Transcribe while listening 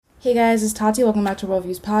Hey guys, it's Tati. Welcome back to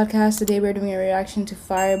WR7DVIEWS podcast. Today we're doing a reaction to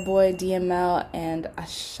Fireboy, DML, and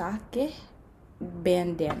Asake,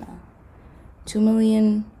 Bandana. 2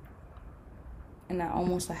 million and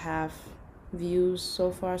almost a half views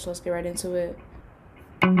so far, so let's get right into it.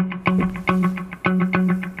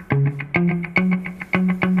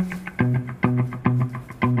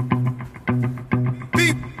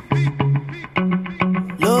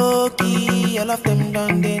 Low-key, all of them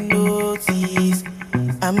done they notice.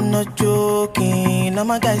 I'm not joking, all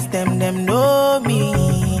my guys, them know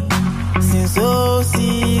me. Since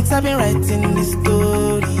 06, I've been writing this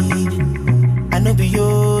story. I know be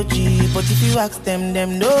OG, but if you ask them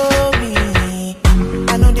know me.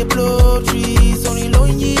 I know they blow trees, only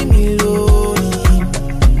lonely me lonely.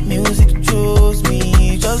 Music chose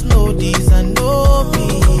me, just know this and know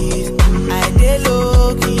peace. I dey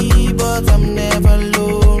low-key, but I'm never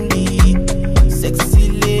lonely.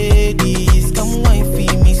 Sexy ladies, come wine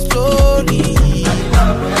for me slowly.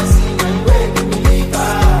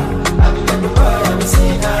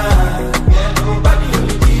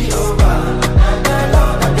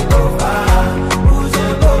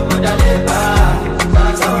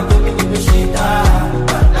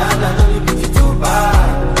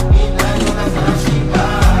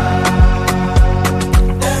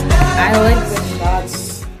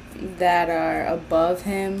 That are above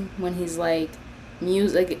him when he's like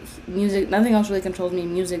music, nothing else really controls me.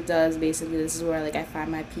 Music does. Basically, this is where like I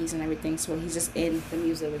find my peace and everything. So he's just in the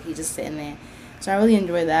music, like he's just sitting there. So I really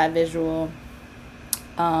enjoy that visual.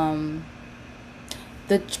 The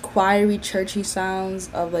choiry, churchy sounds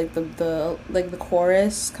of like the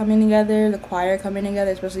chorus coming together, the choir coming together,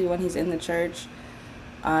 especially when he's in the church.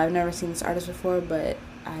 I've never seen this artist before, but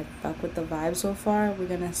I fuck with the vibe so far. We're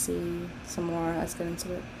gonna see some more. Let's get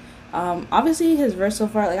into it. Obviously his verse so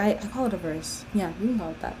far, like I call it a verse. Yeah, you can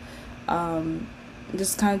call it that.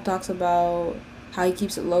 Just kind of talks about how he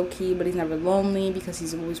keeps it low key, but he's never lonely because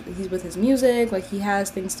he's with his music. Like he has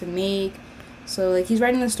things to make, so like he's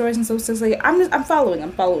writing the stories and stuff. So it's like I'm following.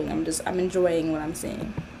 I'm enjoying what I'm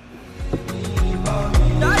seeing.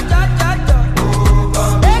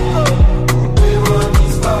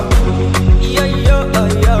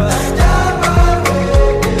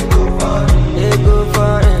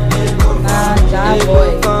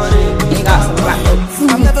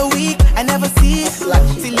 I'm never weak, I never see.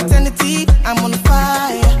 Till eternity, I'm on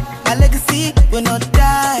fire. My legacy will not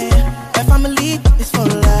die. My family is for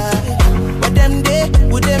life. What them day,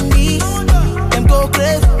 would them be? Them go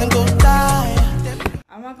crazy, them go die.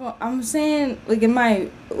 I'm saying, like,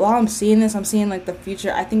 while I'm seeing this, I'm seeing, like, the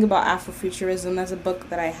future. I think about Afrofuturism. That's a book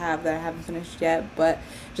that I haven't finished yet, but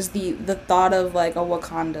just the thought of, like, a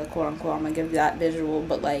Wakanda, quote-unquote, I'm gonna give that visual,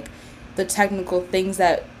 but, like, the technical things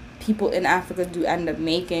that people in Africa do end up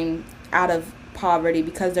making out of poverty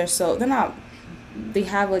because they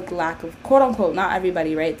have, like, lack of, quote-unquote, not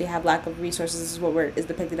everybody, right? They have lack of resources. This is what is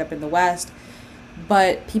depicted up in the West.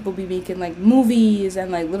 But people be making, like, movies,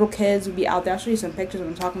 and, like, little kids would be out there. I'll show you some pictures of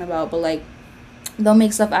what I'm talking about. But, like, they'll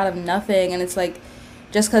make stuff out of nothing. And it's, like,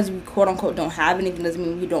 just because we, quote-unquote, don't have anything doesn't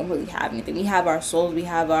mean we don't really have anything. We have our souls. We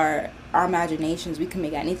have our imaginations. We can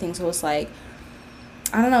make anything. So it's, like,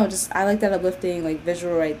 I don't know. Just I like that uplifting, like,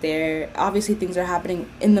 visual right there. Obviously, things are happening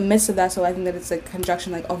in the midst of that. So I think that it's, like,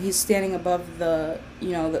 conjunction. Like, oh, he's standing above the,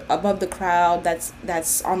 above the crowd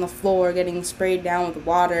that's on the floor getting sprayed down with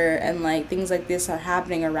water, and like things like this are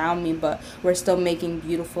happening around me, but we're still making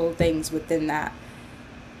beautiful things within that.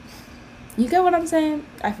 You get what I'm saying?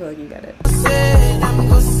 I feel like you get it.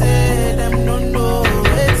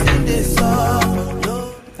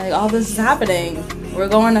 Like, all this is happening. We're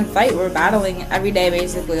going to fight. We're battling every day,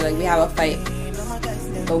 basically. Like, we have a fight,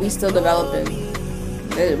 but we still developing.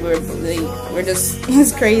 We're just,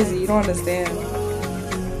 it's crazy. You don't understand.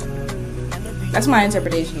 That's my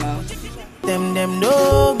interpretation, though. Them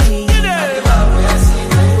know me.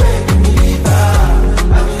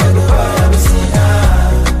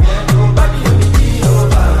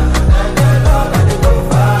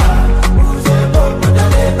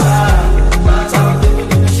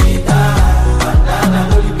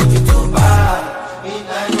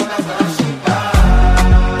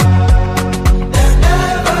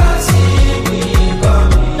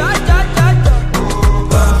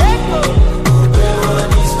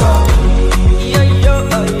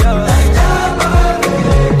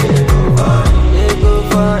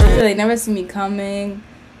 Never see me coming.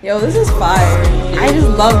 Yo, this is fire. I just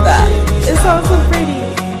love that. It sounds so pretty.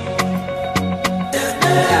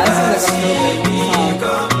 Yeah, this is like a really good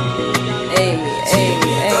song. Hey, hey,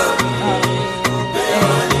 hey.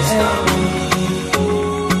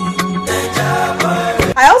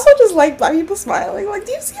 I also just like black people smiling. Like,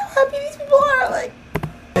 do you see how happy these people are? Like,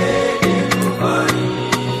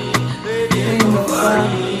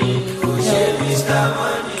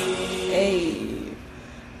 hey,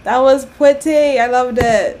 that was pretty. I loved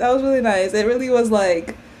it. That was really nice. It really was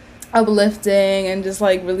like uplifting and just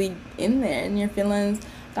like really in there in your feelings.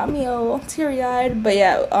 Got me all teary-eyed. But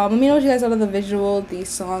yeah, let me know what you guys thought of the visual, the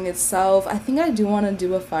song itself. I think I do want to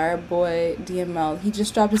do a Fireboy DML. He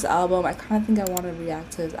just dropped his album. I kind of think I want to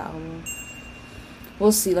react to his album.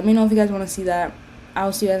 We'll see. Let me know if you guys want to see that. I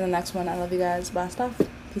will see you guys in the next one. I love you guys. Blast off.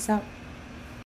 Peace out.